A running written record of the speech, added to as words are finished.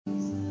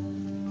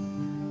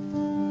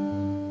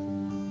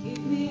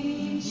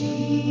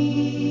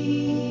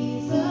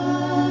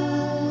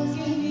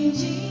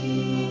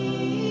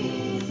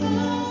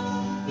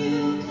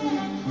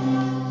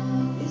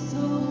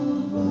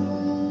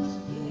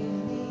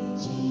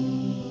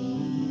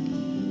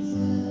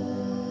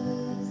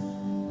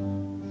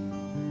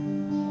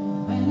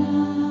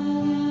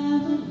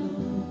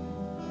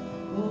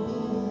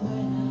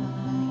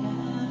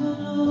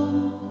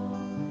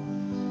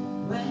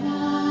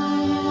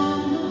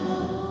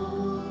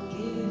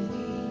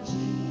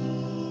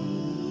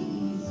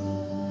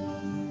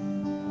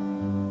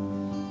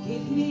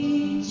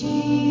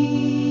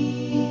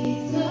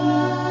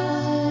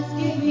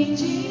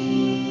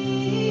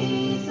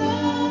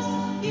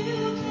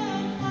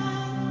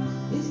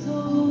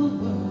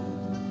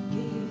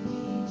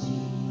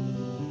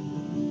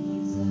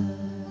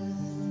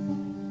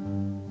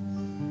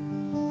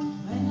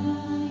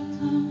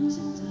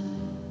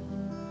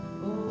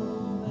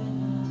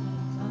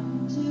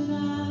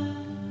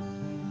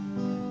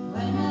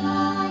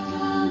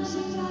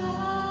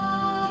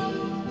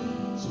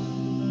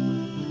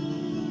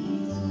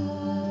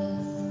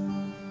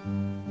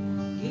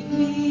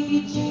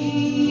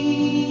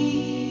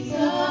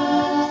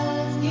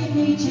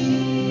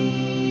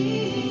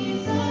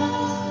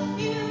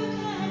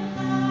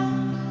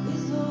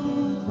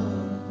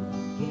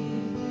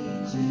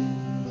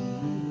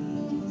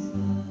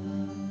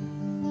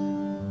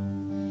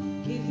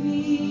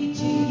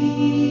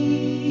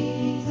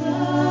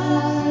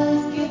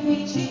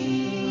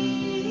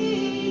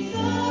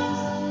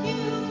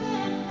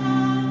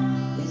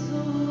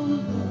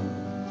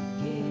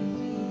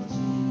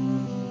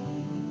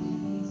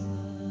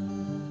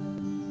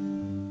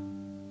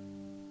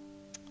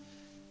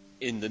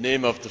In the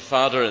name of the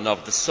Father, and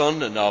of the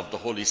Son, and of the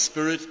Holy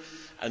Spirit,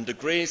 and the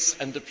grace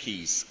and the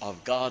peace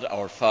of God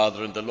our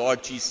Father and the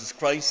Lord Jesus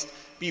Christ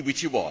be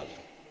with you all.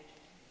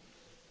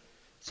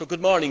 So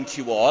good morning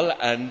to you all,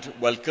 and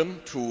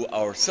welcome to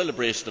our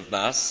celebration of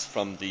Mass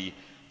from the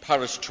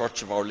Parish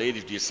Church of Our Lady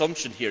of the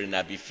Assumption here in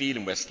Abbeyfield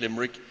in West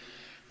Limerick.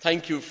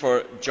 Thank you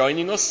for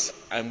joining us,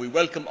 and we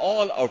welcome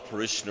all our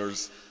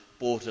parishioners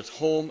both at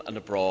home and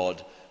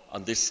abroad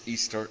on this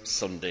Easter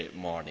Sunday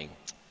morning.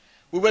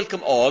 We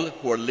welcome all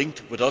who are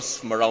linked with us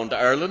from around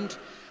Ireland,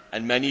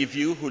 and many of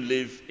you who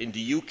live in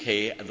the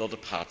UK and other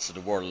parts of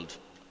the world.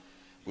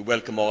 We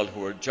welcome all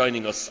who are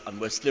joining us on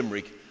West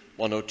Limerick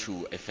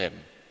 102 FM.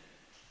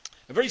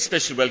 A very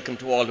special welcome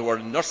to all who are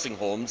in nursing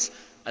homes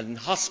and in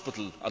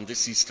hospital on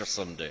this Easter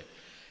Sunday,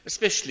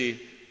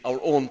 especially our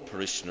own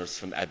parishioners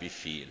from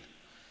Abbeyfield.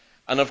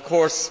 And of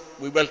course,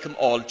 we welcome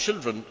all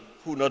children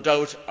who no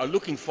doubt are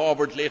looking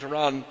forward later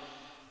on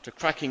to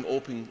cracking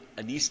open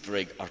an Easter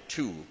egg or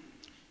two,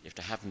 if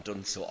they haven't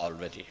done so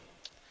already.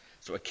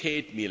 So a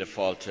céad míle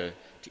fáilte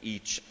to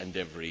each and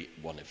every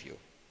one of you.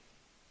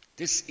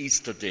 This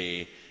Easter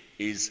day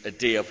is a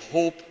day of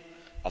hope,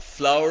 of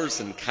flowers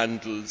and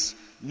candles,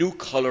 new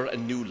colour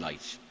and new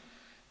light.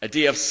 A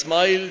day of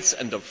smiles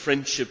and of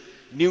friendship,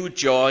 new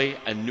joy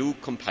and new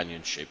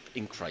companionship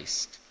in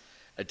Christ.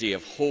 A day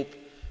of hope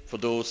for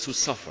those who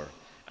suffer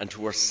and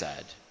who are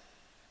sad.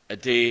 A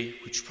day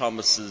which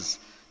promises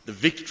the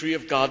victory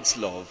of God's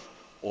love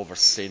over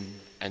sin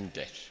and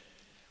death.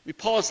 We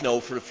pause now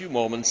for a few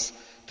moments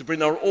to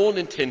bring our own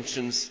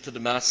intentions to the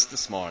Mass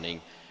this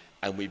morning,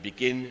 and we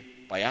begin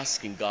by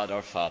asking God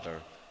our Father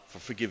for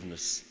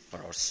forgiveness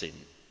for our sin.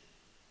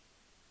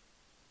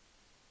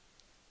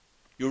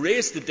 You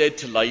raise the dead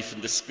to life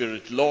in the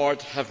Spirit,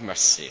 Lord, have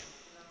mercy.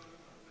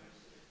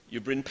 You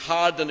bring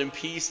pardon and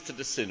peace to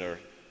the sinner,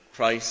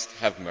 Christ,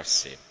 have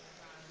mercy.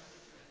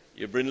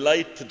 You bring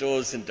light to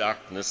those in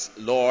darkness,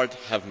 Lord,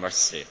 have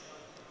mercy.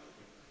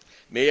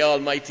 May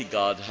Almighty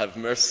God have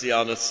mercy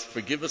on us,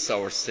 forgive us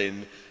our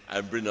sin,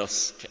 and bring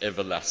us to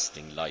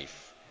everlasting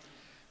life.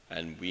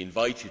 And we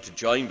invite you to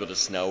join with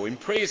us now in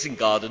praising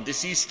God on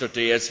this Easter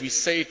day as we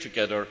say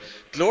together,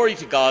 Glory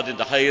to God in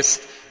the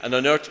highest, and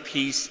on earth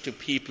peace to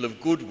people of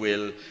good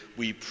will.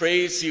 We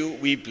praise you,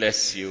 we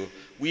bless you,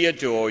 we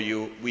adore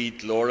you, we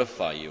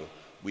glorify you.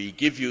 We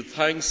give you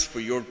thanks for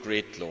your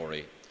great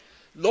glory.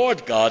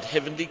 Lord God,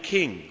 Heavenly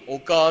King, O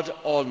God,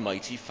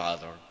 Almighty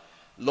Father,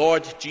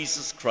 Lord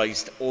Jesus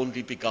Christ,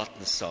 only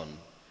begotten Son,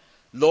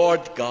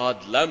 Lord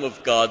God, Lamb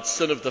of God,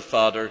 Son of the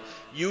Father,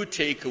 you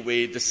take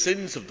away the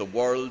sins of the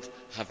world,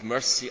 have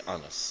mercy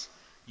on us.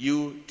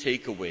 You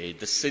take away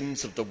the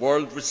sins of the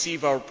world,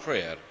 receive our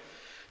prayer.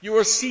 You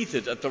are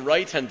seated at the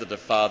right hand of the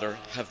Father,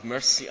 have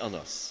mercy on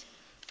us.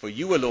 For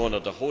you alone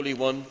are the Holy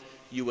One,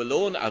 you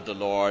alone are the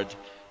Lord,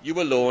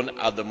 you alone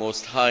are the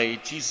Most High,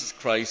 Jesus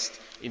Christ,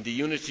 in the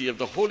unity of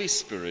the Holy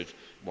Spirit,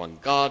 one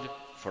God,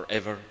 for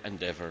ever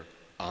and ever.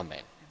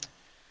 Amen.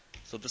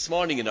 So this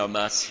morning in our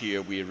Mass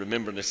here we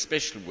remember in a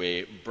special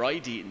way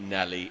Bridie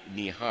Nally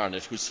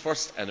Neharnett, whose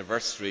first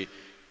anniversary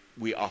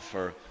we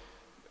offer.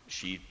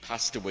 She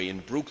passed away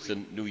in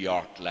Brooklyn, New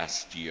York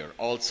last year.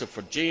 Also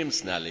for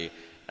James Nally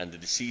and the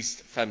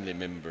deceased family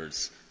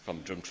members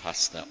from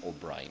Drumtrasna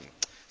O'Brien.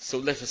 So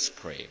let us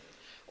pray.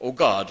 O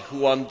God,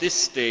 who on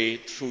this day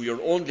through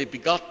your only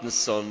begotten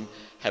Son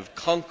have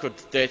conquered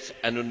death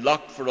and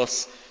unlocked for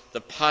us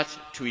the path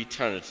to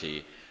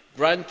eternity,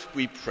 grant,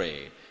 we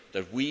pray,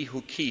 that we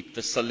who keep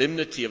the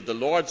solemnity of the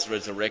Lord's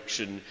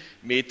resurrection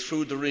may,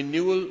 through the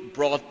renewal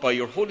brought by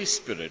your Holy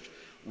Spirit,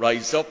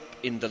 rise up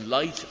in the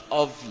light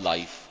of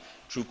life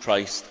through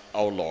Christ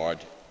our Lord.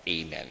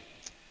 Amen.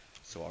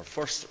 So our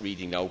first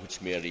reading now,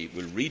 which Mary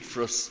will read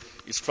for us,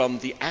 is from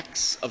the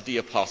Acts of the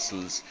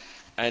Apostles,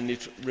 and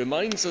it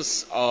reminds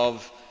us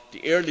of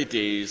the early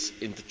days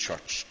in the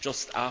church,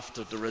 just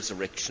after the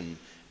resurrection,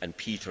 and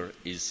Peter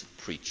is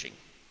preaching.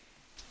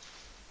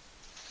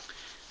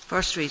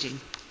 First reading,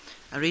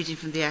 a reading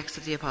from the Acts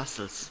of the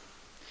Apostles.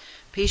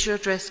 Peter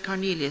addressed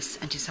Cornelius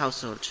and his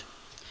household.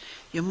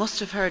 You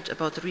must have heard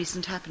about the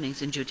recent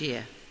happenings in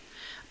Judea,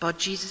 about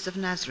Jesus of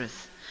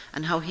Nazareth,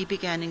 and how he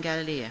began in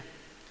Galilee,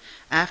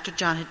 after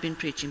John had been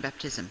preaching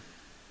baptism.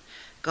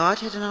 God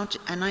had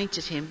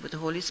anointed him with the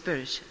Holy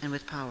Spirit and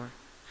with power.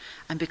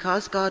 And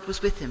because God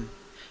was with him,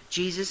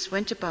 Jesus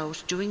went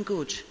about doing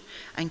good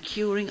and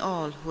curing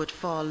all who had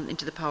fallen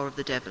into the power of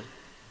the devil.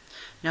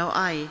 Now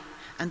I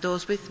and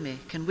those with me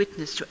can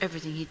witness to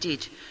everything he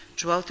did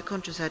throughout the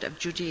countryside of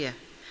Judea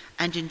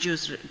and in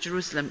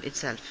Jerusalem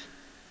itself,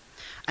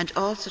 and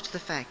also to the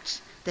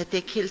fact that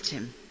they killed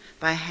him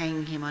by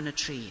hanging him on a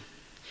tree.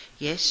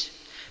 Yet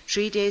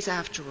 3 days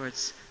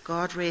afterwards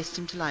God raised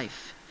him to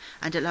life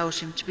and allowed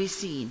him to be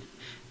seen,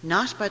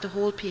 not by the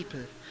whole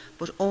people,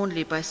 but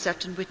only by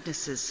certain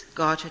witnesses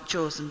God had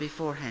chosen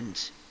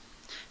beforehand.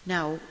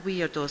 Now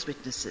we are those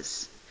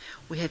witnesses.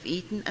 We have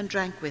eaten and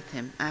drank with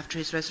him after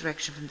his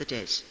resurrection from the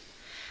dead,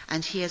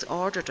 and he has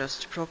ordered us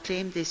to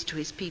proclaim this to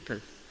his people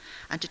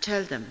and to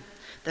tell them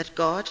that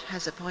God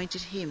has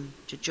appointed him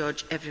to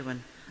judge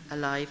everyone,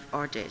 alive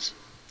or dead.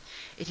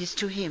 It is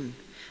to him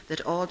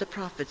that all the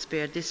prophets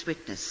bear this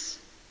witness,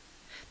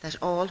 that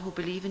all who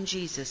believe in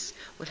Jesus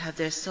will have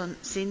their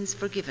sins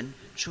forgiven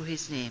through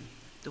his name.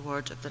 The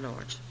word of the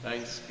Lord.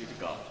 Thanks be to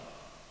God.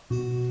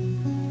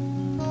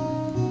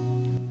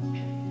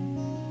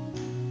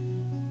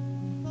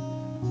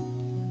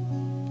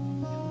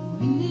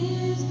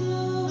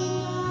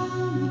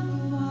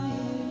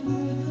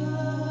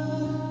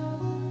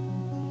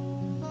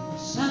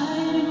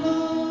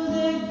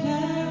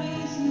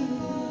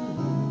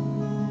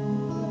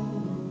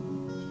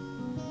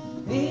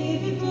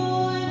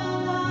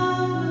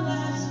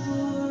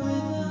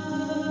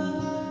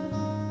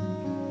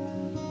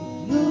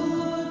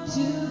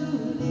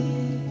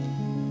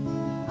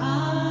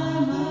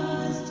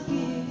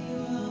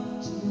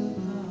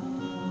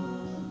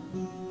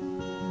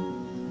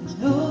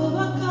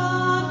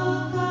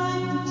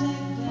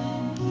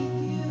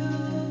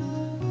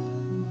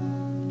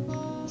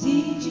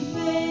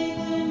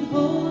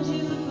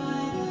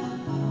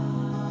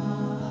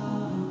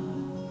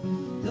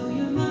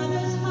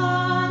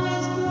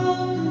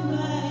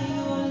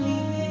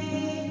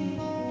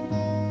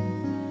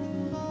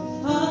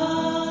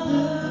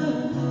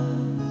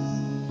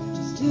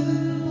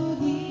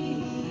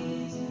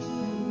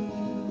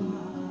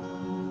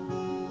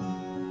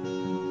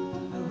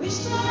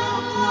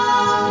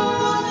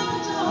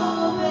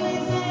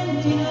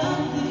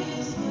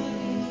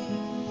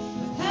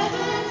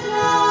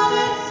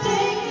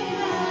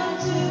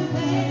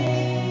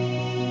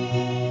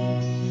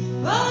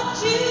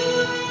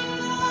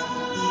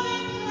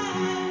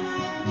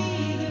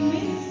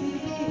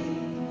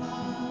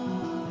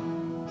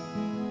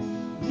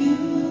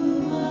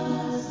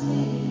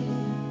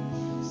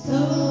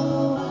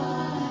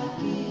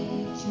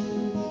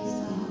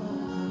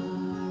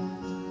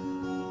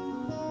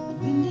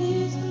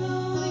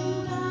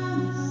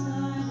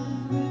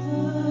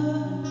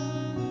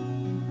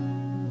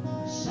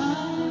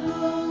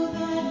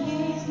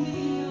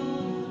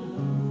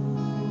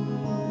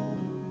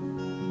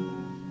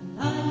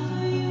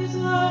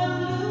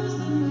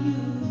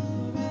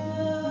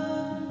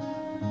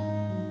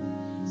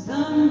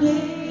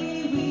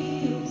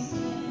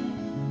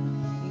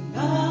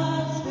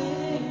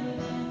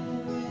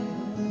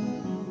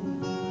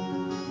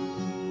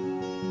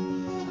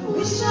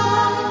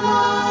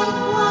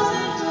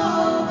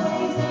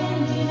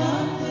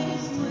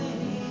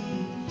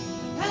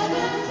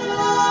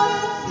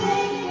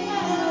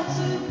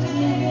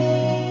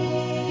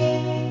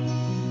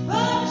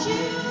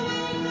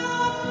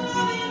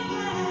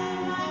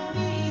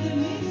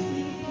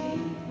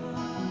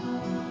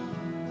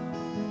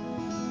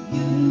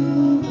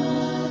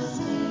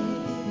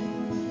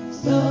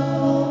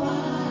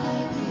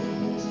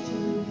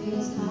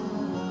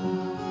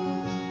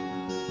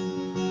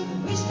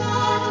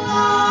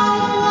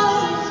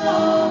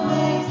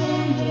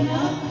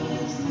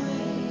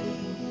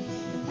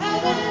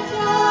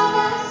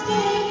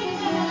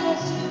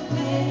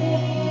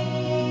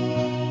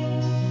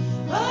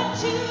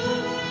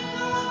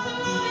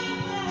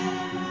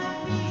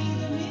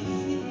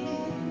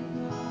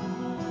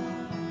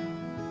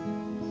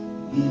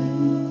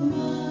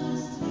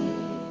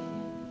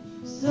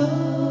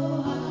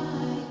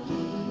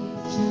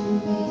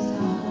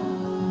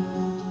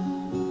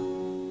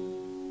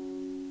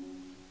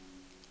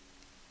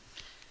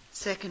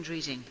 Second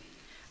reading,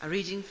 a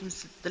reading from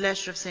the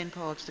letter of St.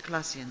 Paul to the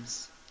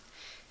Colossians.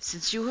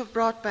 Since you have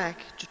brought back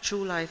to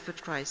true life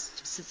with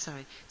Christ,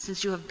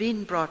 since you have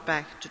been brought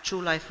back to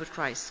true life with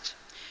Christ,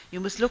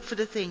 you must look for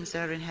the things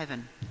that are in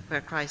heaven,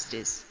 where Christ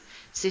is,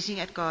 sitting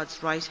at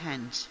God's right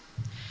hand.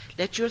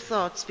 Let your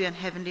thoughts be on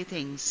heavenly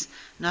things,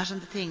 not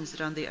on the things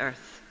that are on the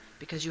earth,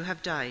 because you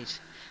have died,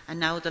 and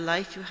now the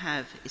life you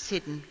have is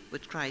hidden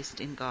with Christ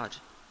in God.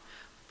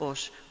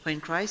 But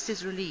when Christ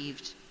is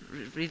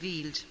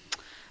revealed,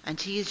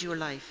 and he is your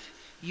life,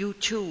 you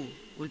too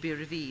will be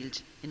revealed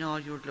in all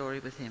your glory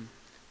with him.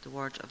 The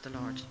word of the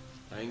Lord.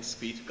 Thanks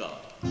be to God.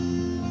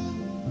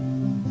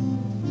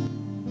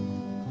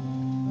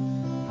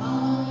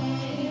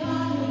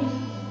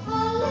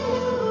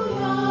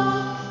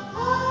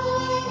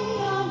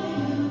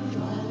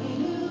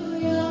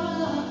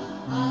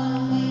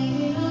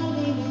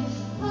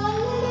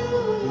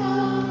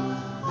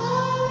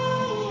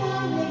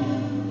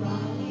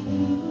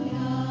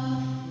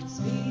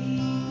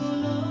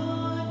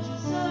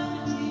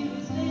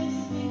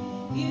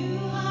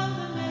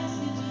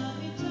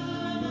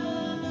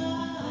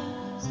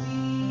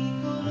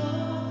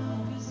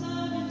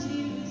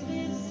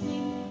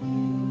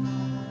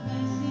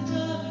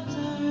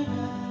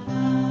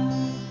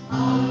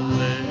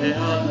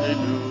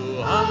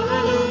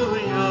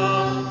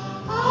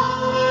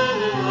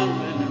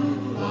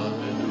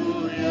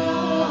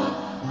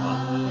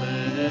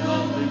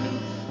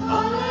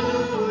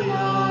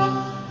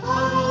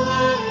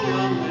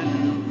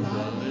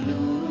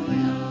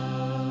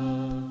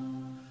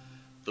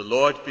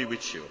 Lord be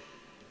with you.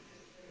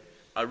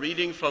 A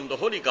reading from the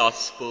Holy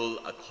Gospel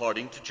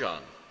according to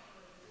John.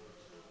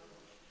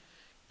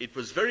 It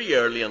was very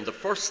early on the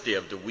first day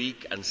of the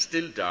week and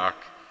still dark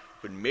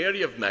when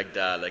Mary of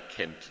Magdala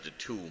came to the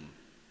tomb.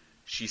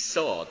 She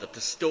saw that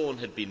the stone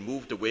had been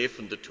moved away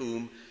from the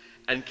tomb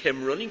and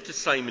came running to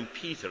Simon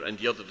Peter and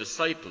the other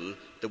disciple,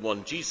 the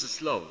one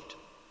Jesus loved.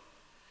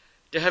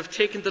 "They have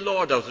taken the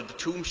Lord out of the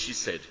tomb," she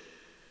said,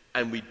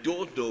 "and we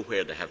don't know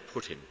where they have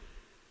put him."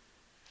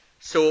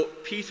 So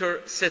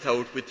Peter set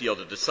out with the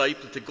other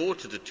disciple to go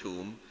to the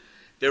tomb.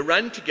 They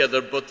ran together,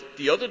 but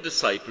the other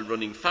disciple,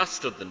 running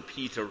faster than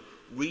Peter,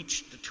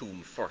 reached the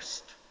tomb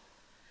first.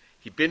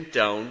 He bent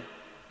down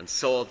and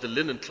saw the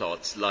linen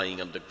cloths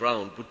lying on the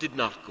ground, but did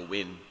not go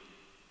in.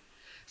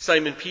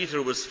 Simon Peter,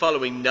 who was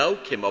following, now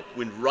came up,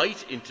 went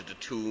right into the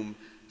tomb,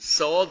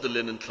 saw the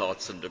linen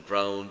cloths on the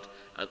ground,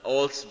 and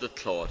also the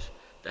cloth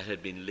that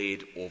had been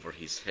laid over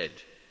his head.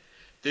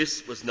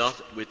 This was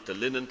not with the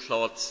linen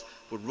cloths,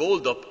 but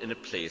rolled up in a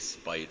place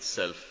by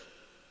itself.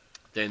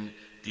 Then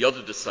the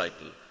other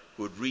disciple,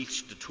 who had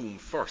reached the tomb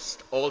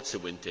first, also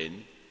went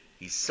in.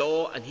 He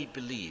saw and he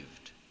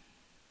believed.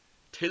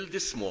 Till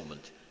this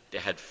moment, they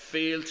had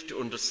failed to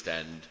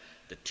understand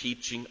the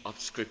teaching of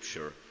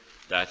Scripture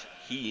that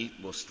he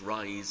must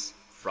rise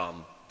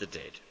from the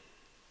dead.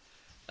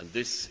 And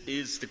this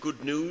is the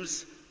good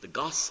news, the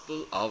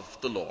gospel of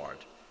the Lord.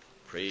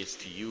 Praise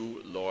to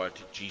you, Lord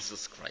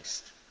Jesus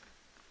Christ.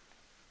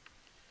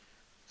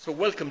 So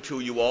welcome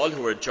to you all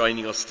who are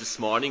joining us this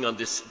morning on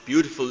this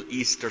beautiful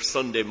Easter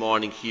Sunday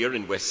morning here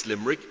in West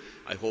Limerick.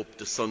 I hope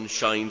the sun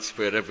shines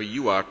wherever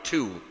you are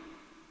too.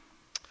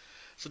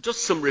 So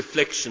just some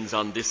reflections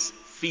on this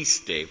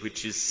feast day,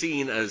 which is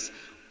seen as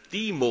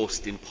the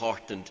most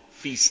important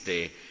feast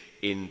day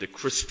in the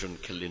Christian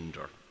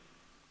calendar.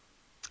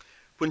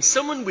 When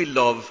someone we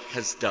love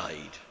has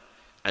died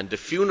and the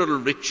funeral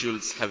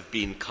rituals have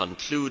been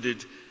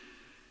concluded,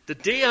 the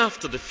day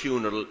after the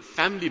funeral,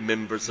 family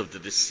members of the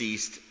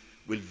deceased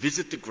will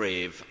visit the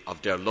grave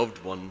of their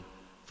loved one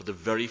for the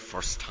very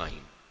first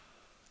time.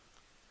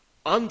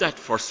 On that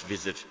first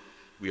visit,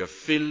 we are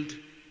filled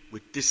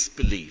with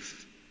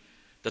disbelief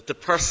that the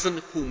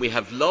person whom we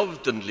have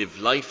loved and lived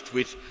life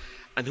with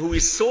and who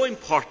is so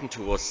important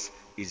to us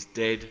is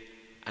dead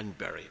and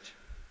buried.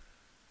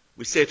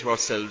 We say to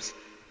ourselves,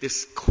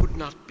 this could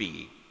not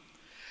be.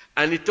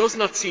 And it does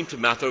not seem to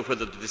matter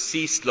whether the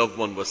deceased loved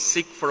one was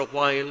sick for a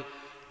while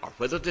or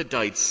whether they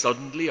died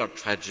suddenly or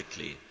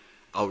tragically.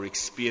 Our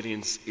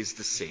experience is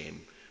the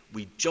same.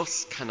 We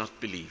just cannot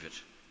believe it,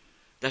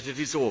 that it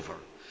is over,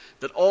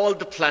 that all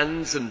the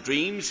plans and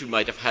dreams we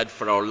might have had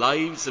for our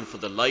lives and for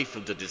the life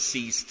of the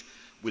deceased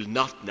will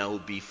not now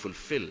be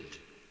fulfilled.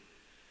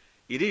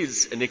 It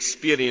is an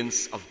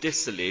experience of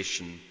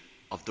desolation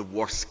of the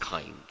worst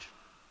kind.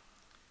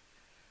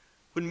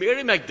 When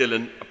Mary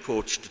Magdalene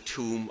approached the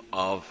tomb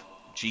of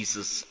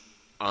Jesus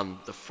for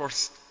the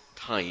first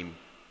time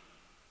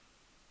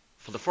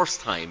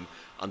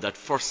on that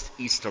first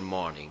Easter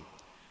morning,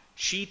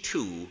 she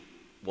too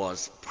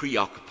was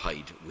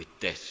preoccupied with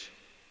death.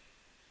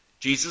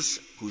 Jesus,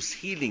 whose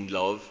healing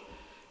love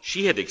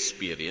she had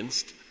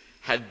experienced,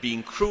 had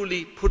been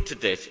cruelly put to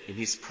death in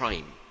his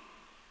prime.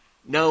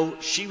 Now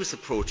she was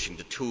approaching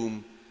the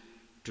tomb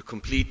to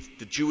complete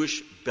the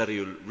Jewish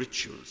burial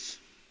rituals,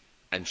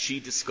 and she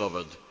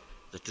discovered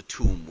that the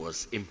tomb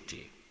was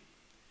empty.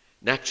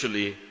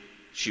 Naturally,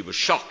 she was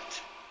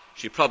shocked.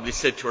 She probably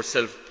said to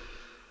herself,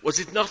 was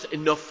it not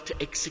enough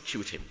to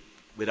execute him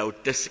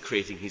without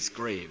desecrating his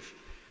grave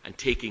and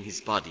taking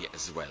his body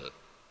as well?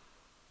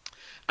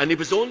 And it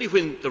was only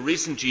when the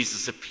risen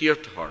Jesus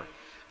appeared to her,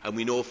 and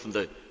we know from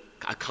the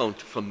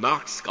account from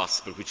Mark's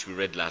Gospel, which we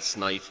read last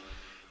night,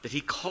 that he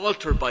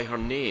called her by her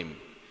name,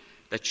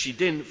 that she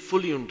then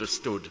fully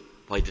understood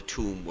why the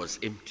tomb was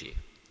empty.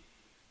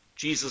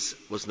 Jesus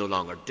was no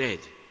longer dead,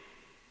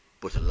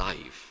 but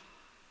alive.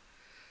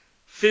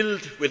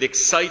 Filled with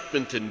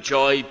excitement and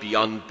joy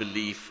beyond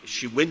belief,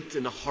 she went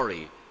in a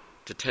hurry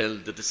to tell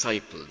the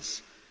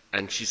disciples,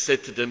 and she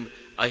said to them,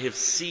 "I have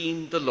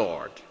seen the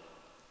Lord."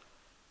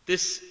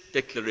 This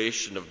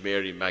declaration of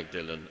Mary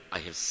Magdalene, "I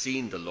have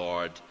seen the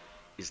Lord,"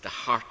 is the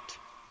heart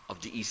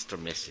of the Easter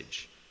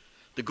message.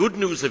 The good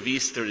news of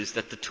Easter is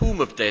that the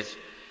tomb of death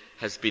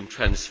has been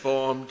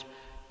transformed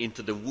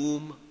into the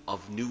womb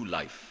of new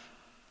life.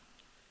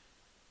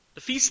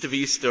 The feast of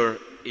Easter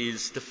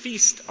is the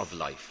feast of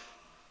life.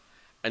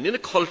 And in a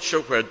culture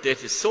where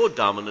death is so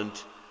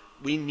dominant,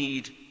 we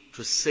need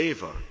to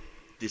savour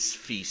this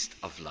feast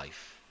of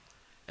life.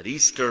 At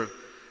Easter,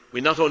 we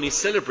not only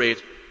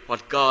celebrate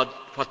what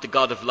the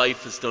God of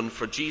life has done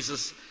for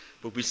Jesus,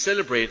 but we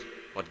celebrate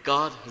what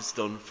God has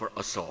done for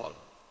us all.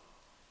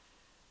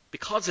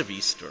 Because of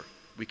Easter,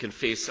 we can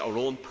face our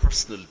own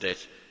personal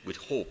death with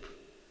hope.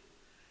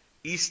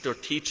 Easter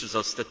teaches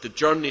us that the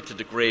journey to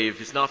the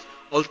grave is not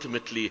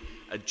ultimately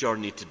a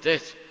journey to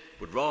death,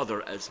 but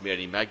rather, as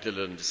Mary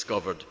Magdalene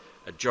discovered,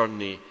 a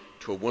journey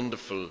to a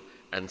wonderful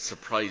and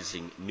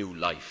surprising new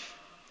life.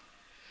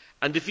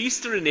 And if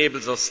Easter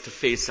enables us to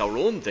face our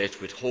own death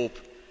with hope,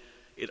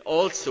 it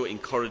also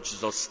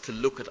encourages us to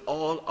look at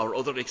all our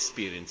other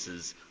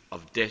experiences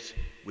of death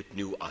with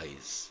new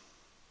eyes.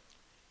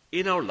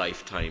 In our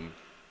lifetime,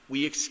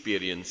 we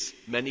experience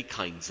many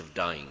kinds of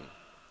dying.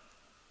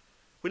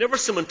 Whenever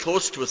someone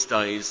close to us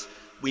dies,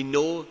 we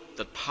know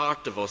that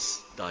part of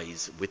us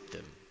dies with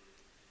them.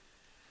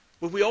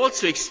 But we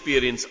also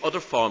experience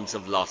other forms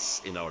of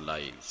loss in our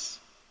lives.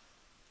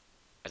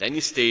 At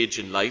any stage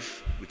in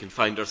life, we can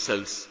find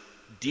ourselves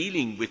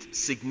dealing with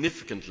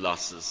significant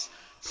losses,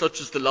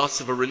 such as the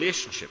loss of a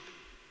relationship,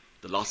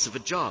 the loss of a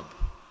job,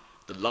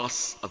 the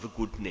loss of a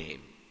good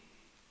name.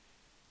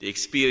 The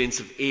experience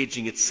of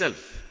aging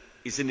itself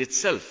is in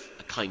itself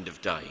a kind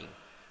of dying,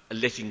 a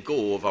letting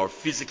go of our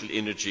physical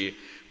energy,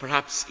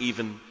 perhaps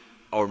even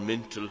our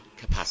mental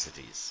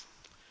capacities.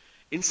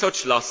 In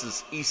such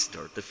losses,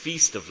 Easter, the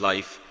feast of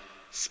life,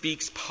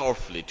 speaks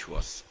powerfully to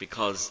us.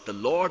 Because the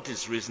Lord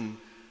is risen,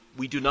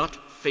 we do not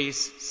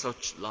face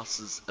such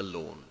losses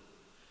alone.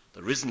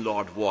 The risen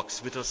Lord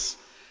walks with us,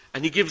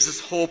 and he gives us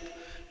hope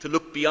to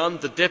look beyond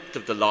the depth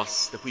of the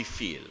loss that we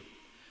feel.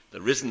 The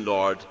risen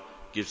Lord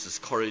gives us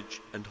courage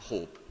and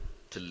hope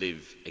to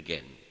live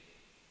again.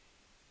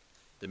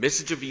 The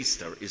message of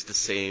Easter is the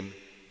same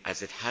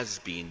as it has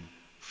been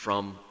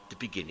from the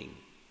beginning.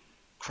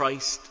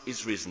 Christ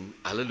is risen,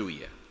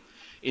 alleluia.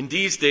 In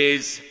these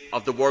days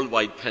of the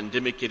worldwide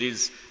pandemic, it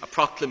is a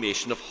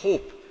proclamation of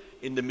hope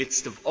in the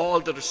midst of all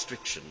the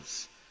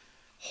restrictions,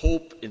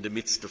 hope in the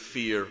midst of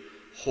fear,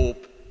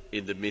 hope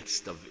in the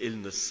midst of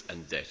illness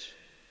and death.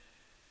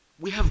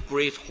 We have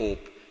great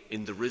hope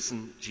in the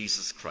risen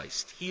Jesus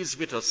Christ. He is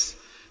with us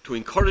to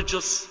encourage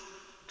us,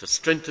 to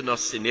strengthen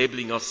us,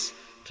 enabling us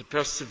to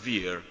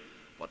persevere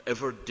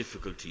whatever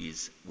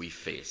difficulties we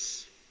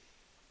face.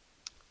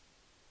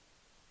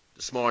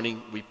 This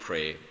morning we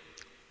pray,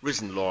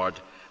 risen Lord,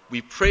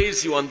 we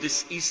praise you on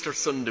this Easter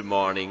Sunday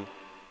morning.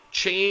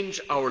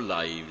 Change our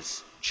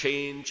lives,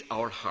 change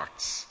our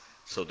hearts,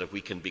 so that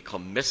we can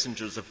become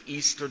messengers of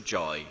Easter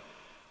joy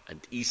and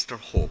Easter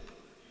hope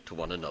to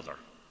one another.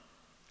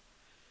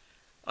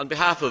 On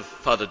behalf of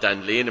Father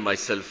Dan Lane and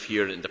myself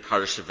here in the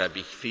parish of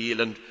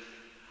Abbeyfeale, and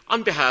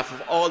on behalf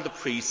of all the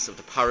priests of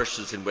the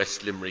parishes in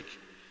West Limerick,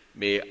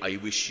 may I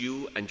wish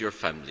you and your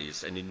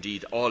families, and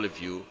indeed all of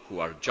you who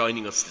are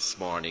joining us this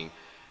morning,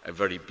 a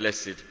very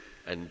blessed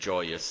and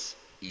joyous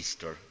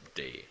Easter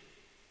day.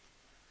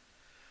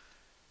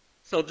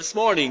 So this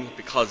morning,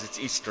 because it's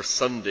Easter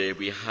Sunday,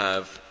 we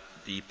have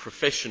the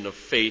profession of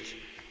faith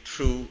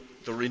through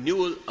the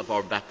renewal of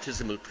our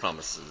baptismal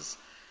promises.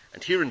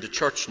 And here in the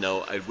church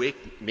now, I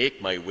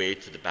make my way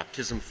to the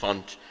baptism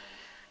font,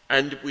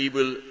 and we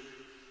will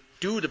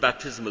do the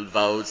baptismal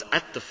vows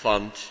at the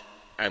font,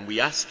 and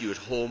we ask you at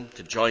home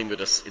to join with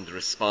us in the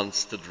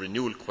response to the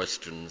renewal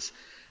questions,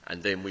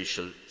 and then we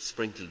shall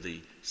sprinkle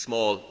the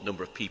small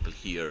number of people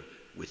here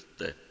with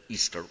the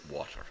Easter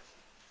water.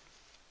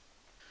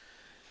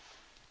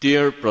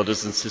 Dear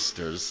brothers and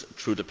sisters,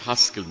 through the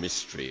Paschal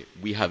mystery,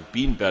 we have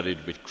been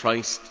buried with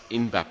Christ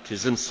in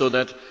baptism so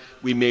that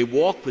we may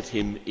walk with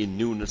him in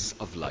newness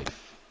of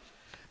life.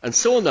 And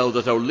so now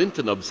that our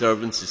Lenten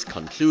observance is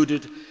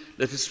concluded,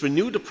 let us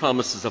renew the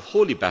promises of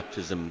holy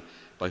baptism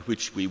by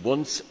which we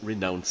once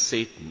renounced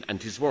Satan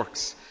and his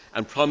works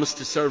and promised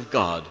to serve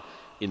God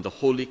in the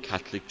Holy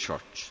Catholic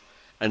Church.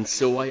 And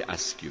so I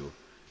ask you,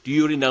 do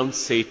you renounce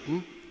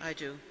Satan? I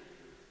do.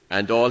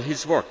 And all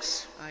his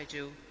works? I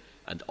do.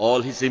 And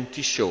all his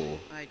empty show?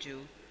 I do.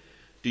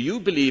 Do you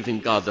believe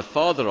in God the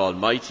Father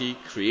Almighty,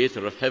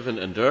 creator of heaven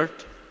and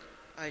earth?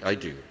 I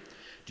do.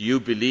 Do you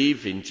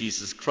believe in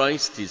Jesus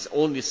Christ, his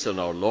only Son,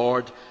 our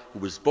Lord, who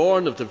was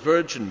born of the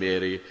Virgin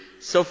Mary,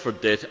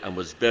 suffered death and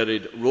was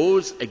buried,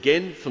 rose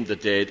again from the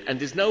dead,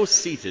 and is now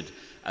seated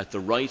at the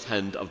right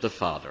hand of the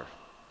Father?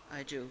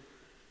 I do.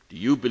 Do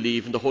you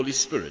believe in the Holy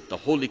Spirit, the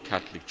Holy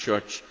Catholic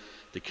Church,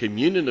 the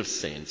communion of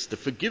saints, the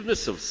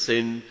forgiveness of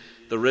sin,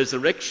 the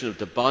resurrection of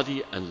the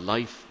body, and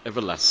life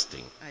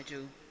everlasting? I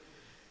do.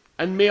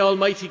 And may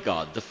Almighty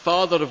God, the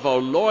Father of our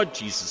Lord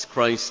Jesus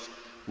Christ,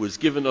 who has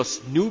given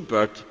us new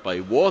birth by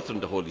water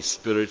and the Holy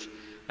Spirit,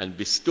 and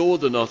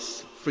bestowed on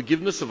us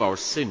forgiveness of our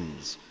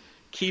sins,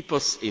 keep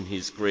us in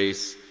his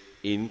grace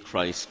in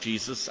Christ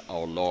Jesus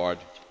our Lord.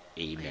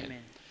 Amen.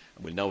 Amen.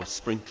 And we'll now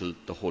sprinkle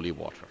the holy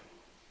water.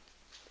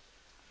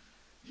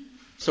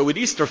 So with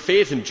Easter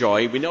faith and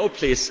joy, we now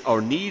place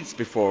our needs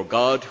before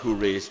God who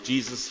raised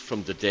Jesus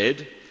from the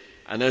dead.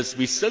 And as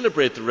we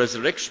celebrate the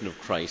resurrection of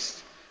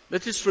Christ,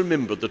 let us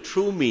remember the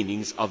true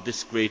meanings of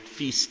this great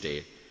feast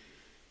day.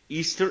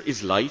 Easter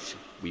is light.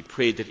 We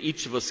pray that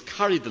each of us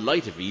carry the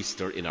light of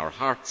Easter in our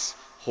hearts,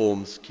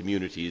 homes,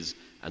 communities,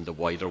 and the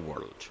wider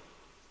world.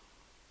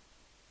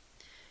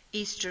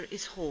 Easter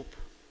is hope.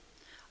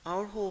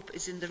 Our hope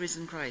is in the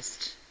risen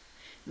Christ.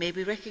 May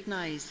we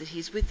recognize that he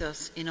is with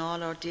us in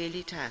all our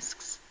daily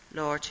tasks.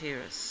 Lord,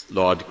 hear us.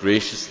 Lord,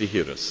 graciously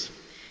hear us.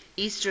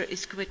 Easter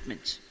is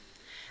commitment.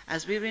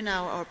 As we renew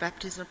our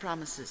baptismal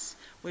promises,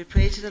 we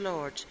pray to the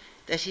Lord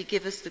that he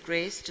give us the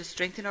grace to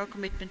strengthen our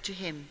commitment to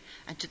him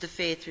and to the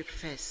faith we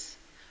profess.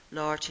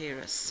 Lord, hear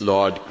us.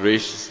 Lord,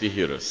 graciously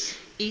hear us.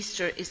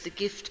 Easter is the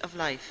gift of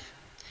life.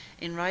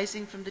 In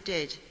rising from the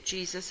dead,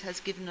 Jesus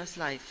has given us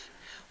life.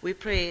 We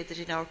pray that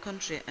in our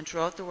country and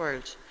throughout the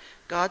world,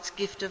 God's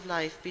gift of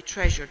life be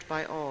treasured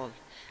by all,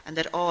 and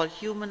that all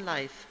human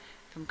life,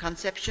 from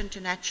conception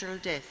to natural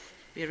death,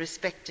 be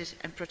respected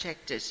and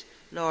protected.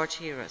 Lord,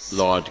 hear us.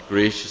 Lord,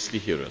 graciously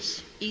hear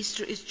us.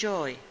 Easter is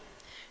joy.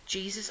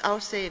 Jesus, our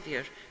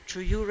Saviour,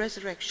 through your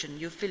resurrection,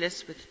 you fill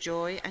us with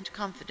joy and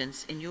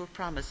confidence in your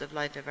promise of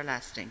life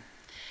everlasting.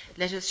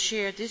 Let us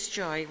share this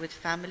joy with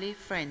family,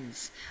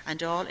 friends,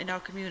 and all in our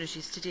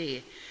communities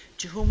today,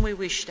 to whom we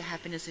wish the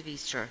happiness of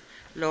Easter.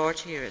 Lord,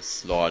 hear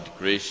us. Lord,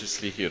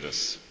 graciously hear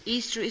us.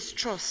 Easter is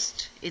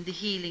trust in the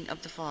healing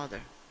of the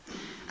Father.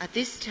 At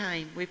this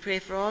time, we pray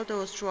for all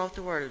those throughout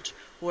the world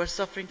who are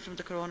suffering from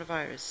the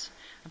coronavirus,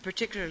 and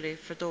particularly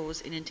for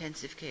those in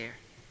intensive care.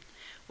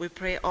 We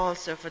pray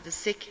also for the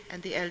sick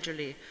and the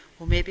elderly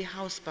who may be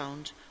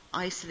housebound,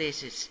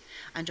 isolated,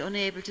 and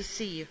unable to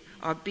see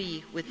or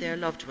be with their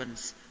loved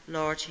ones.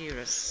 Lord, hear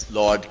us.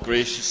 Lord,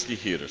 graciously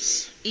hear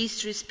us.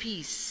 Easter is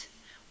peace.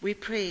 We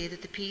pray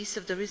that the peace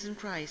of the risen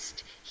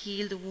Christ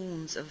heal the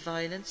wounds of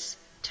violence,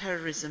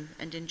 terrorism,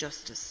 and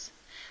injustice.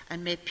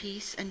 And may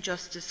peace and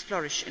justice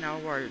flourish in our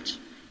world,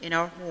 in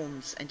our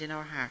homes, and in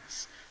our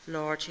hearts.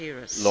 Lord, hear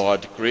us.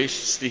 Lord,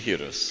 graciously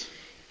hear us.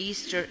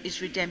 Easter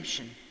is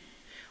redemption.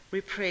 We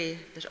pray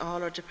that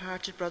all our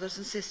departed brothers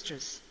and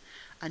sisters,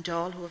 and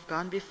all who have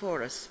gone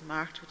before us,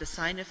 marked with the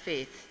sign of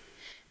faith,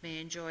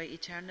 may enjoy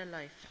eternal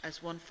life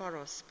as won for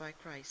us by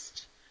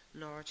Christ.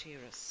 Lord, hear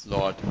us.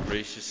 Lord,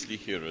 graciously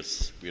hear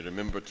us. We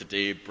remember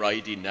today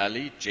Bridie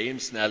Nally,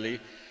 James Nally,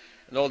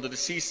 and all the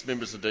deceased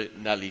members of the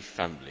Nally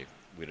family.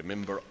 We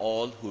remember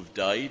all who have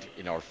died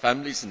in our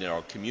families and in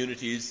our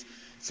communities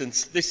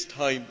since this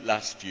time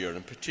last year,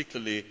 and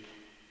particularly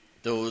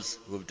those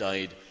who have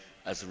died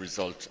as a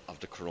result of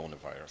the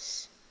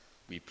coronavirus.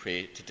 We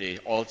pray today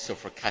also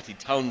for Cathy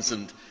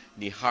Townsend,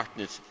 née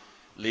Hartnett,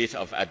 late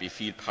of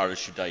Abbeyfield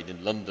Parish, who died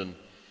in London,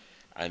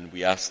 and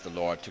we ask the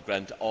Lord to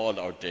grant all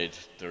our dead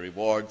the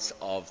rewards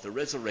of the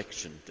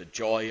resurrection, the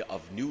joy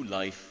of new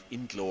life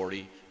in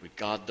glory with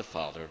God the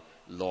Father.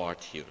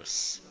 Lord, hear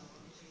us.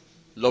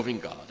 Loving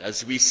God,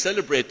 as we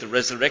celebrate the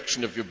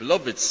resurrection of your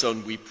beloved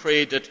Son, we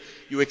pray that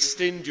you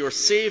extend your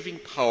saving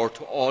power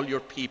to all your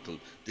people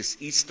this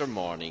Easter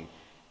morning,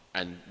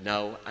 and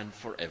now and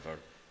forever.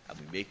 And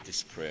we make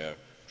this prayer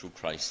through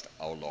Christ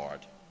our Lord.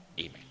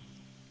 Amen.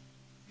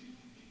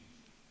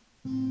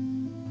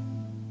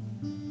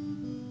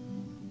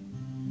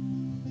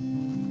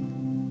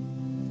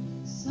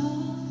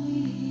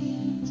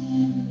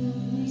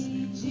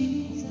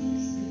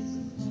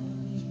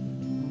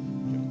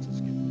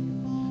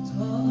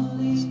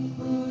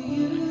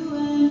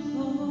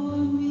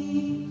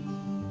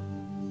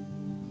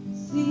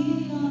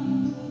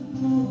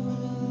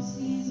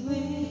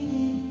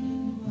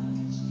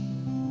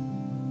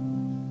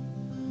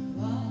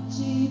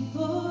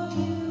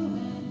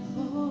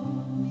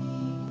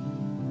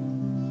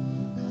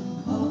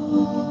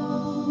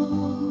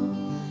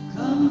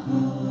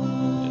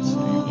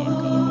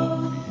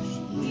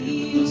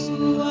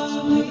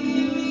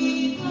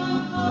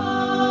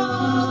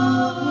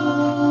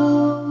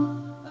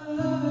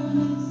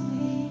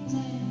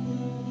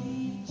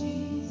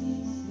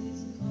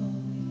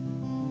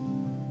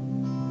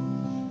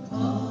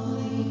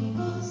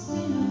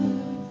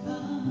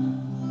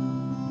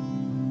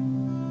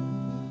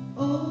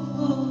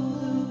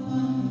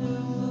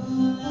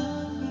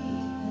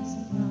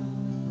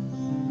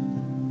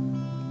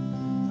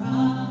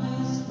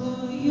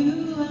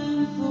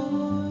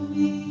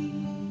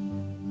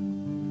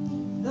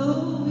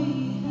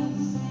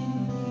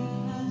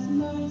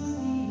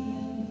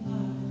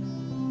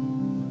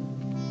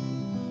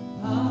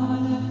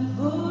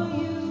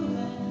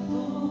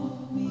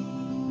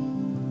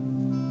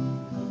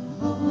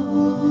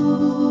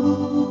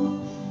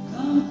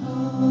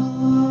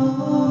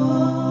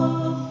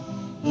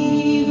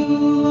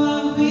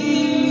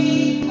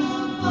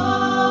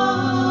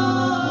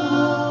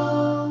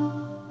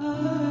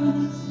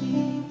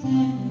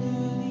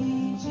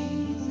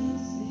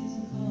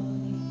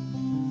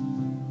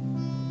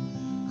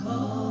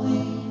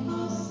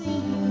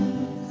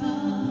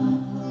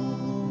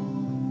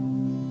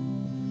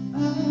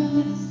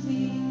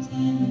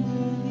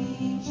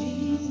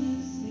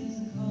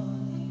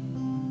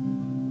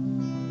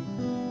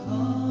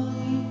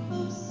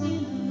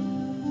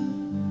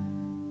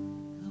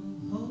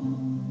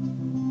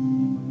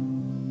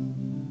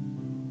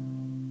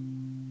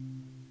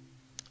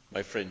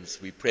 My friends,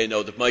 we pray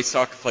now that my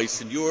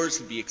sacrifice and yours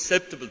will be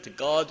acceptable to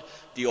God,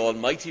 the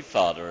Almighty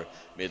Father.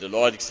 May the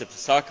Lord accept the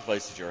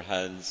sacrifice at your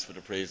hands for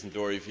the praise and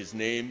glory of his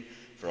name,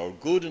 for our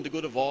good and the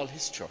good of all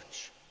his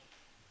church.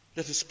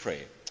 Let us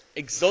pray.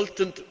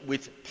 Exultant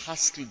with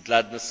paschal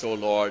gladness, O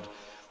Lord,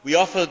 we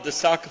offer the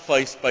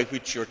sacrifice by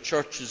which your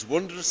church is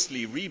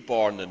wondrously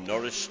reborn and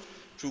nourished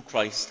through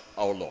Christ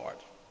our Lord.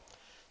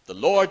 The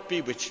Lord be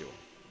with you.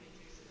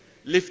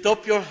 Lift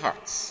up your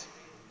hearts.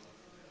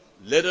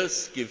 Let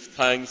us give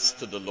thanks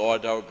to the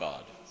Lord our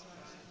God.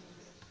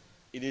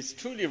 It is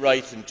truly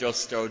right and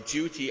just, our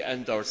duty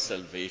and our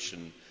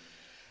salvation,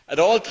 at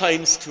all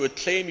times to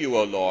acclaim you,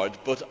 O Lord,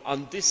 but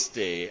on this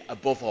day,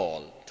 above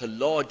all, to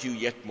laud you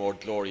yet more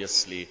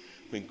gloriously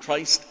when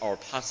Christ our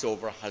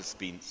Passover has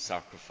been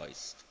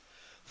sacrificed.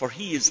 For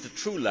he is the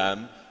true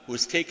Lamb who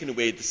has taken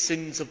away the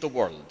sins of the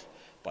world.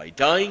 By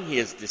dying he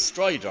has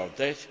destroyed our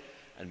death,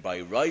 and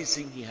by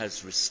rising he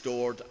has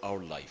restored our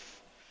life.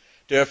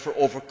 Therefore,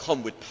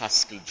 overcome with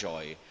paschal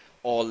joy,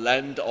 all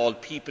land, all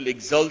people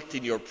exult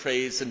in your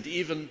praise, and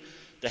even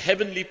the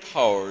heavenly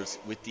powers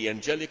with the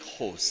angelic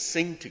hosts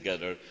sing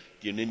together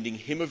the unending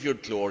hymn of your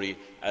glory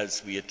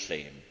as we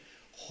acclaim.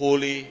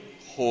 Holy,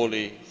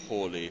 holy,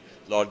 holy,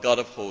 Lord God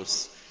of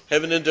hosts,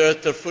 heaven and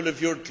earth are full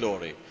of your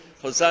glory.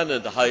 Hosanna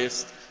in the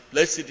highest.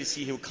 Blessed is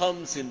he who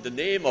comes in the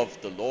name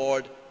of the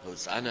Lord.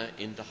 Hosanna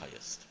in the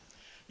highest.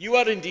 You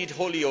are indeed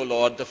holy, O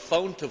Lord, the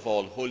fount of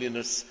all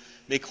holiness.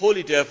 Make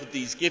holy, therefore,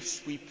 these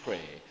gifts, we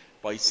pray,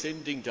 by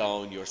sending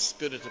down your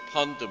Spirit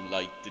upon them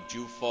like the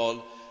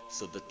dewfall,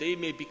 so that they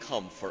may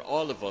become for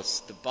all of us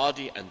the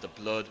body and the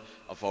blood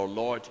of our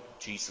Lord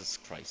Jesus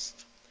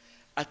Christ.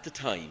 At the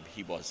time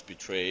he was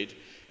betrayed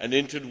and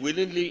entered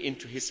willingly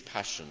into his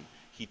passion,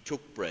 he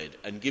took bread,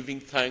 and giving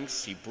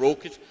thanks, he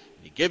broke it,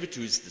 and he gave it to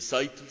his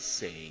disciples,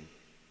 saying,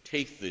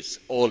 Take this,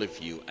 all of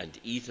you, and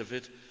eat of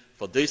it,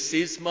 for this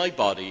is my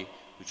body,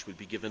 which will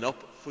be given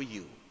up for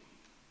you.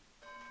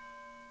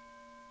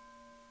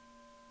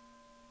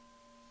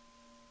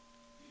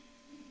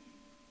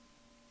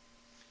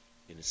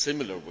 In a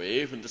similar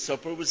way, when the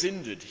supper was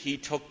ended, he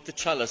took the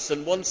chalice,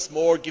 and once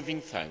more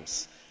giving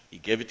thanks, he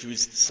gave it to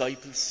his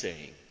disciples,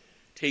 saying,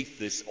 Take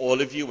this,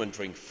 all of you, and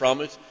drink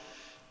from it,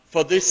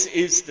 for this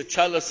is the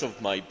chalice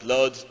of my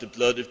blood, the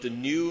blood of the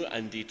new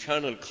and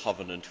eternal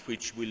covenant,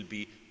 which will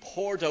be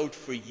poured out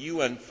for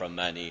you and for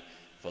many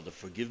for the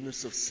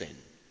forgiveness of sin.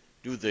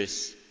 Do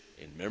this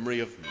in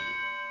memory of me.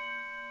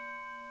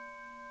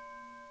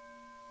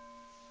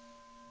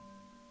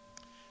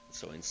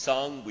 So in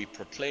song we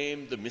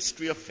proclaim the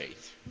mystery of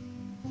faith.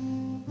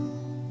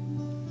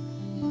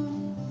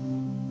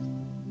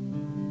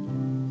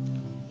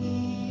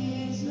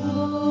 He is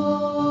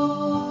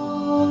Lord,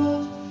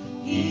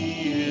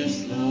 He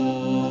is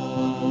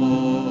Lord,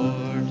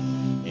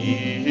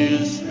 He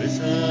is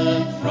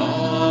risen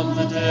from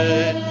the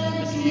dead,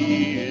 and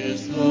He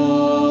is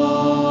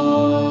Lord.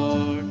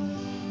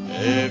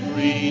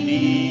 Every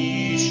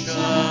knee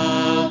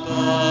shall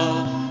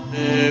bow,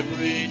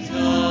 every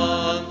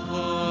tongue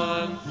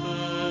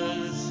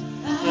confess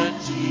that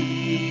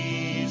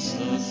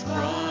Jesus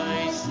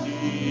Christ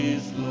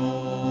is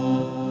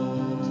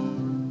Lord.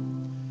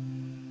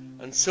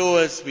 And so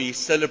as we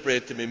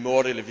celebrate the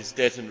memorial of his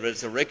death and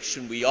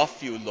resurrection, we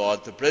offer you,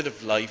 Lord, the bread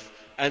of life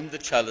and the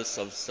chalice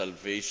of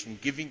salvation,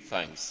 giving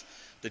thanks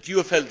that you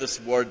have held us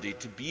worthy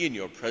to be in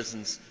your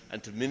presence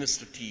and to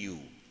minister to you.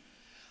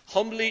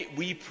 Humbly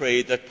we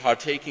pray that,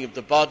 partaking of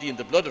the body and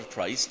the blood of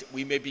Christ,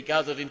 we may be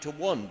gathered into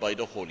one by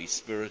the Holy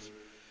Spirit.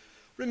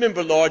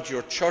 Remember, Lord,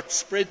 your church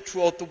spread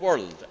throughout the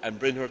world, and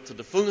bring her to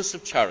the fullness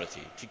of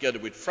charity, together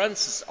with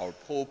Francis, our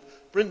Pope,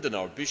 Brendan,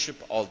 our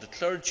Bishop, all the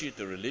clergy,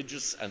 the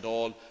religious, and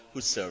all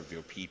who serve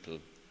your people.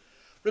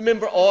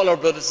 Remember all our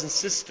brothers and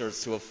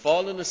sisters who have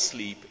fallen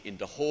asleep in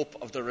the hope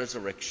of the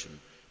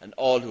resurrection, and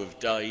all who have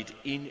died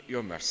in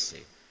your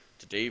mercy.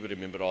 Today we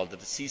remember all the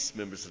deceased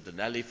members of the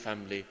Nally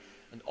family,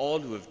 and all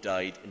who have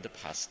died in the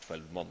past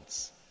 12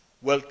 months.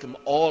 Welcome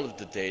all of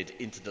the dead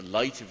into the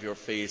light of your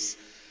face.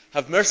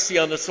 Have mercy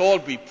on us all,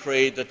 we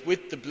pray, that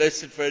with the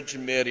Blessed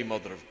Virgin Mary,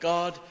 Mother of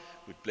God,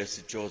 with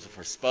Blessed Joseph,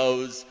 her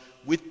spouse,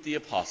 with the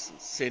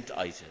apostles, St.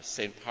 Ita,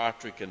 St.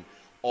 Patrick, and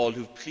all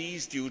who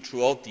pleased you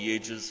throughout the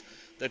ages,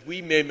 that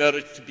we may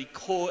merit to be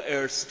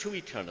co-heirs to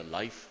eternal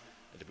life,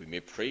 and that we may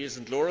praise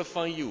and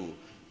glorify you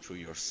through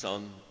your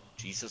Son,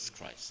 Jesus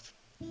Christ.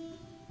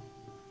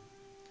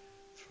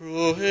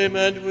 Through him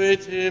and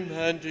with him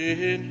and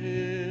in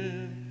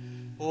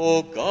him,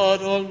 O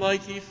God,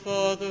 Almighty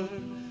Father,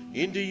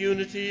 in the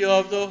unity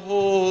of the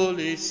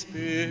Holy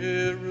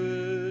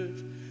Spirit,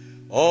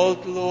 all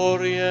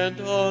glory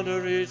and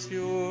honor is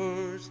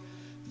yours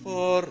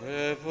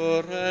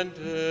forever and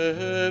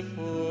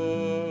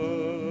ever.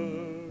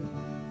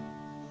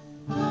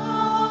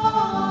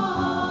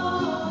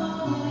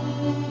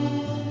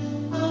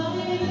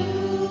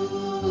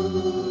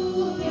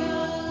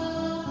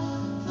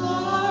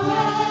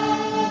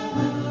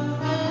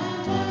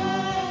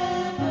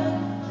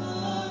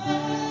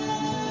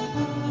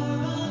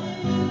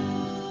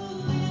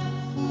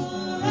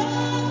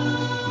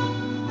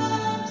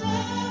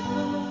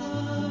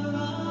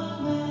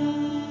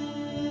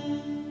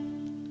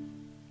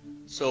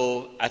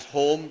 So at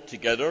home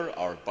together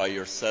or by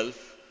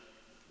yourself,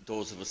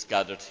 those of us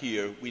gathered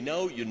here, we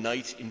now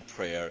unite in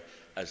prayer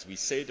as we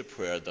say the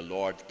prayer the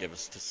Lord gave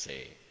us to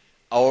say.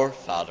 Our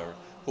Father,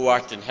 who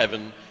art in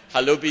heaven,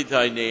 hallowed be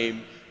thy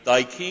name.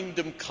 Thy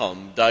kingdom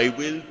come, thy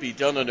will be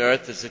done on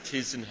earth as it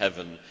is in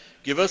heaven.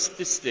 Give us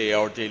this day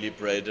our daily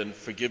bread, and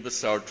forgive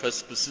us our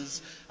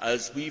trespasses,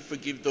 as we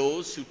forgive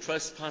those who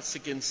trespass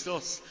against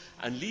us.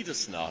 And lead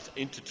us not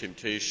into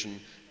temptation,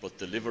 but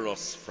deliver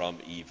us from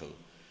evil.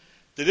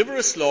 Deliver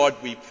us, Lord,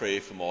 we pray,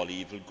 from all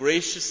evil.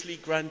 Graciously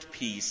grant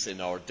peace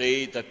in our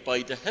day, that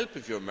by the help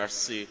of your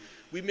mercy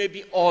we may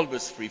be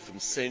always free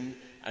from sin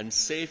and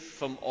safe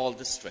from all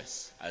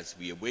distress, as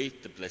we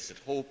await the blessed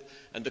hope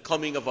and the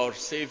coming of our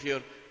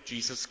Saviour,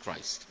 Jesus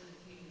Christ.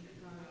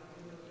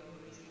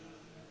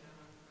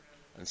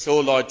 And so,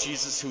 Lord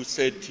Jesus, who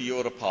said to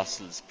your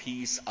apostles,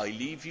 "Peace I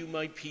leave you,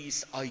 my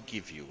peace I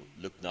give you,"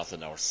 look not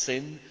on our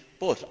sin,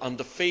 but on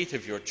the faith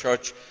of your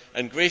church,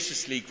 and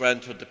graciously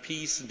grant her the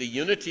peace and the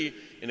unity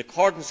in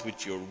accordance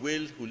with your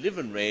will, who live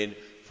and reign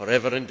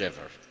forever and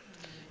ever.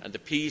 And the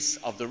peace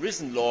of the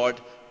risen Lord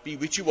be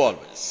with you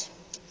always.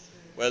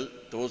 Well,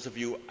 those of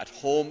you at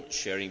home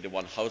sharing the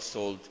one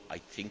household, I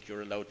think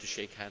you're allowed to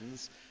shake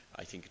hands.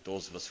 I think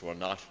those of us who are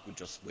not would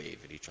just wave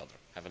at each other.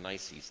 Have a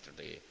nice Easter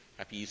day.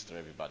 Happy Easter,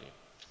 everybody.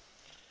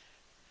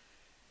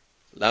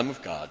 Lamb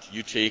of God,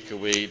 you take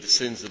away the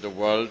sins of the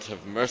world,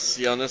 have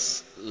mercy on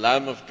us.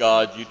 Lamb of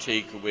God, you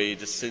take away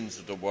the sins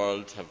of the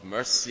world, have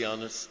mercy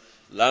on us.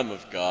 Lamb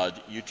of God,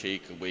 you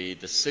take away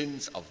the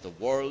sins of the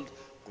world,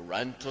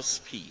 grant us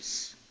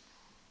peace.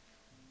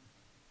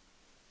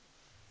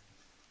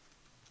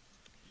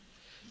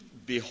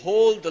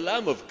 Behold the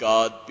Lamb of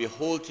God,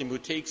 behold him who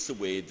takes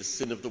away the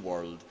sin of the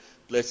world.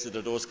 Blessed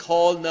are those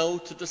called now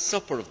to the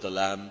supper of the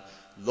Lamb.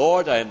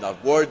 Lord, I am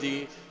not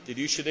worthy that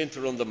you should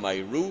enter under my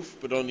roof,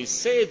 but only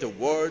say the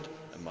word,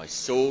 and my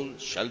soul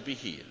shall be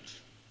healed.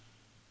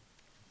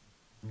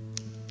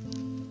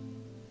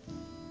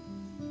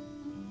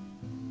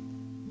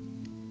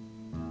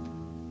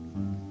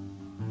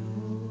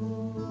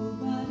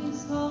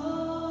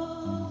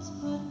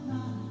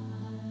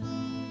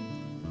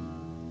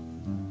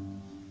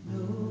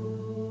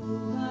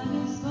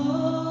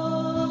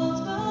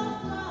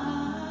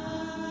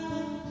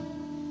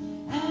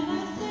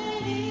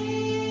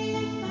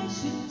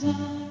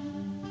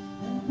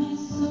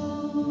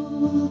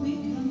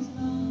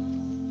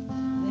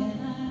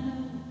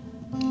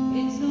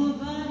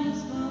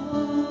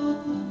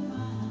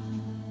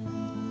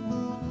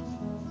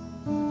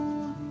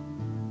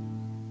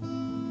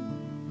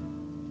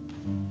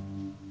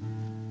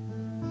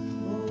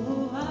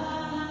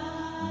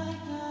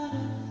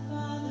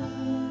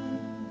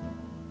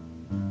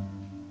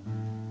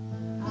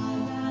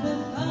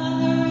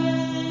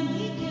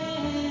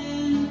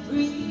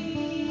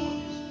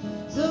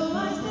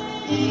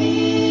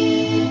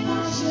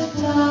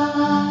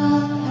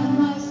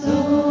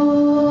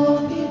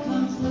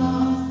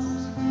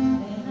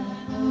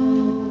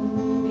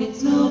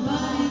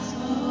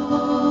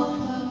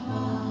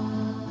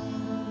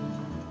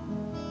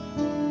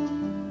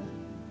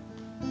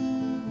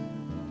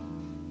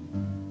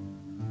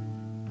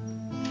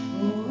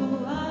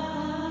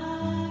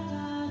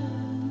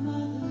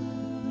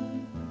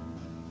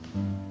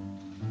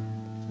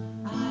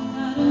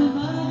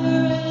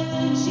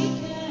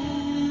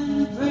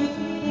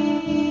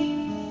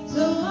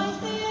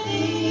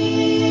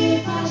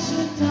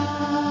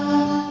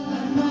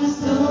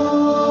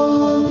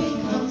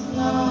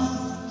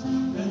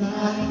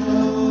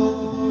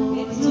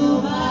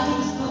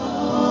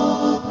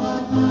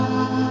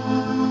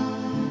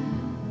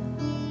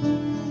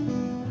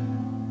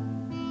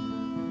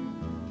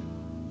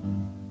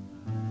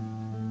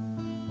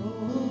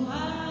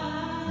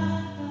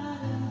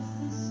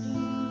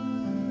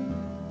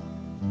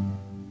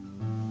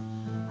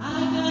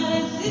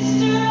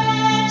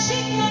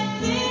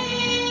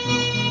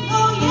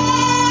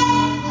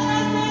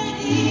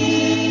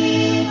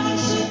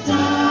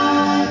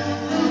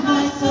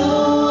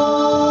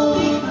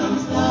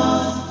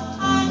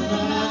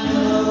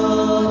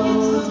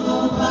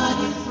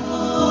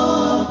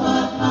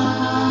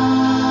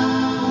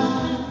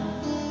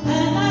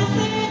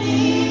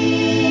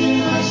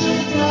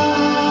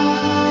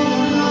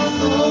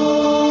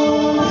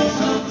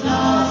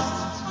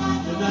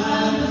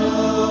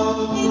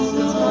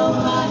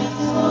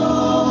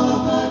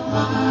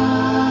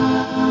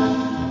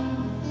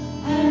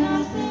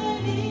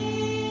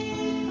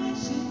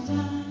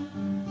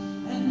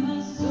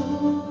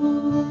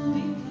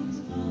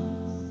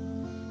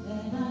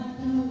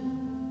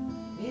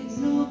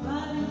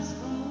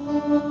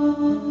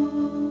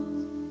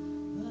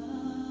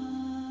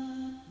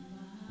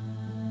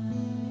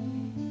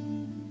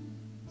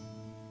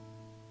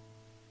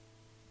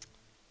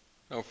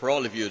 Now, for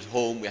all of you at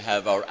home, we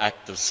have our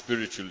act of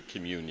spiritual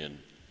communion.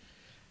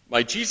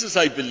 My Jesus,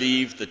 I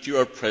believe that you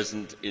are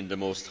present in the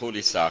most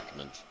holy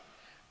sacrament.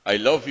 I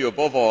love you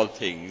above all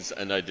things,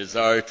 and I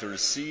desire to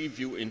receive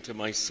you into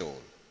my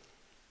soul.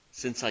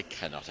 Since I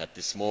cannot at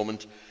this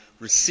moment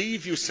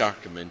receive you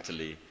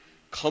sacramentally,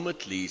 come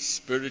at least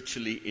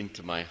spiritually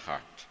into my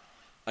heart.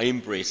 I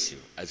embrace you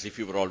as if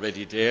you were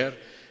already there,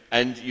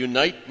 and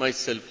unite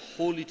myself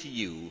wholly to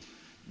you.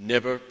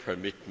 Never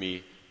permit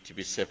me to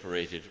be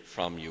separated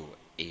from you.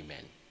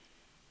 Amen.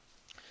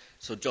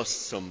 So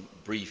just some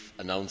brief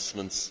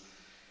announcements.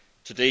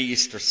 Today,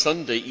 Easter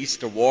Sunday,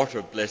 Easter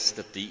water blessed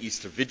at the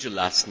Easter Vigil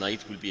last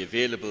night will be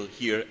available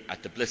here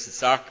at the Blessed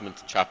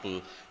Sacrament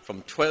Chapel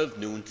from 12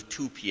 noon to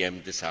 2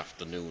 p.m. this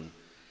afternoon.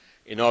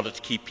 In order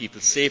to keep people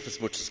safe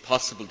as much as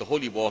possible, the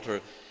holy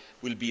water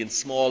will be in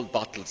small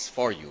bottles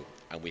for you.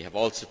 And we have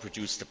also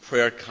produced a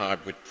prayer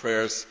card with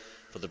prayers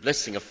for the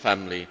blessing of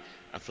family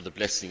and for the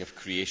blessing of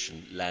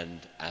creation, land,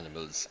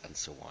 animals, and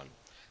so on.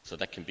 So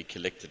that can be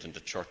collected in the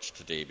church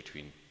today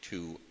between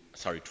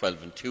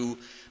 12 and 2.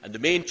 And the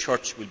main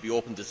church will be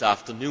open this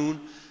afternoon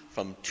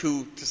from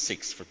 2 to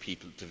 6 for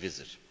people to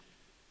visit.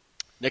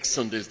 Next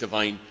Sunday is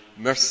Divine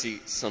Mercy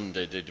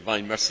Sunday. The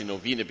Divine Mercy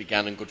Novena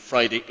began on Good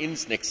Friday,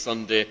 ends next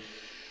Sunday.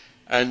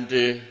 And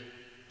the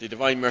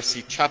Divine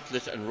Mercy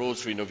Chaplet and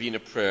Rosary Novena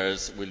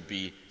prayers will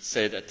be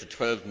said at the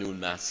 12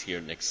 noon Mass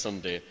here next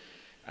Sunday,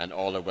 and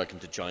all are welcome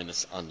to join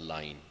us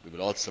online. We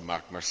will also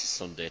mark Mercy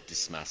Sunday at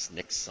this Mass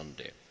next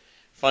Sunday.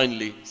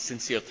 Finally,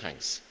 sincere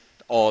thanks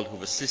to all who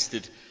have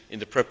assisted in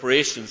the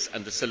preparations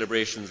and the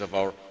celebrations of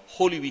our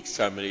Holy Week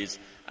ceremonies,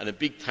 and a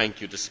big thank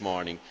you this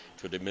morning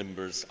to the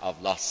members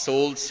of Lost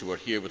Souls who are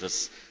here with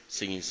us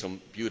singing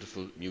some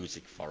beautiful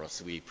music for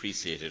us. We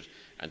appreciate it,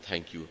 and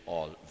thank you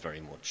all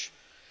very much.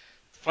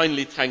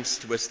 Finally, thanks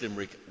to West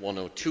Limerick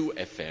 102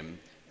 FM,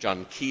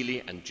 John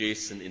Keeley and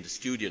Jason in the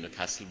studio in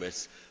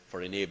Castlewest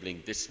for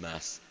enabling this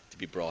Mass to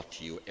be brought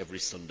to you every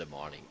Sunday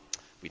morning.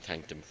 We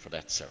thank them for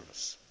that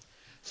service.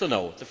 So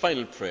now, the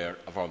final prayer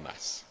of our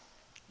Mass.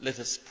 Let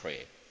us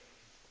pray.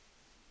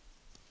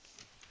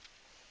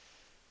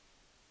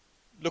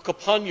 Look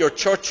upon your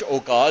church, O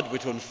God,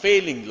 with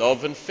unfailing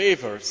love and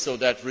favour, so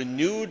that,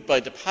 renewed by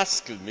the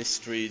Paschal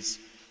mysteries,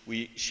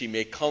 she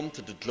may come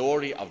to the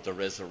glory of the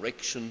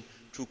resurrection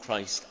through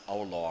Christ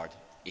our Lord.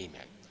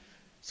 Amen.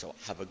 So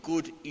have a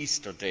good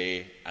Easter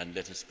day, and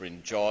let us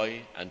bring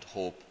joy and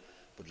hope,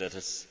 but let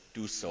us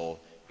do so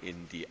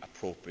in the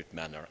appropriate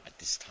manner at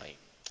this time.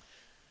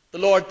 The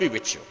Lord be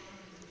with you.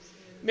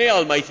 May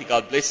Almighty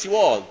God bless you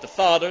all, the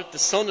Father, the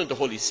Son, and the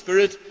Holy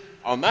Spirit.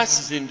 Our Mass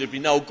is ended. We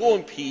now go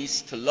in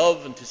peace to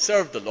love and to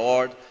serve the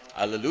Lord.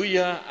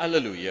 Alleluia,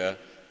 alleluia.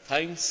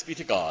 Thanks be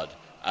to God.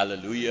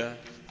 Alleluia,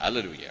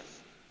 alleluia.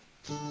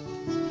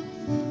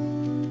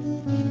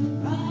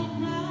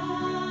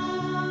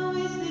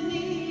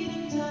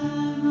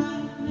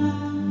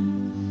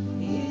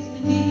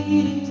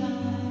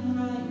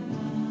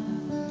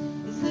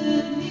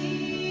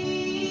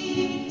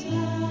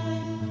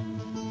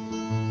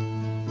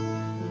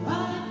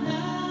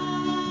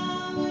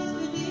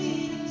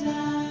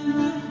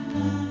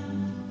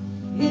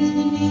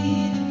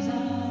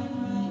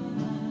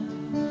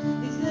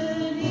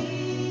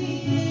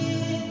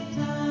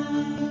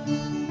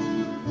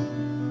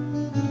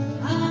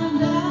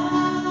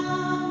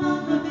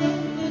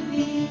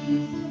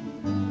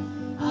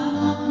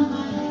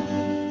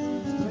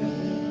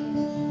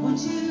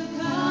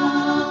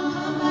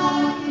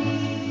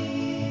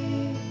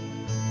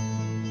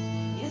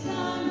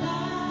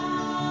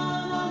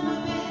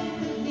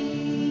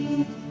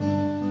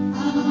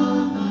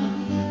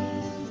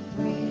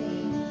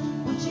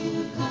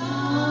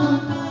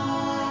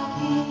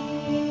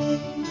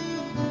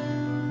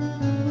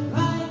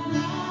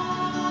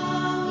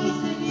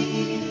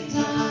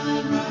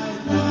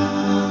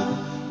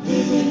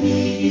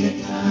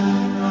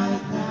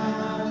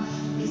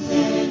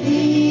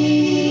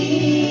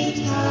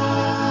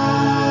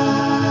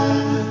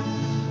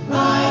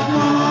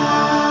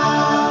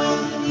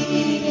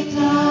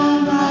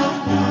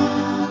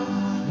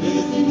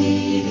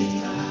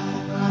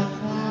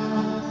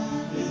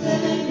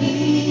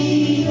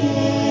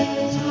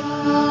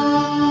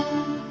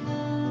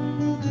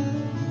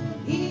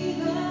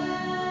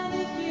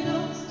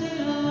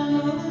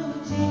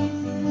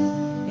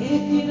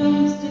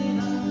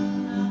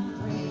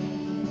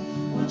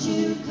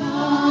 You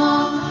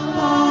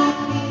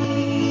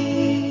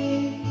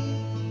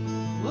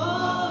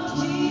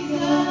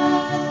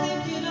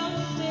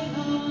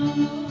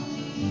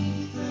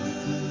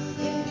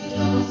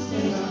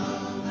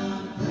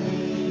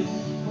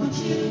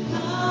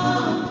come.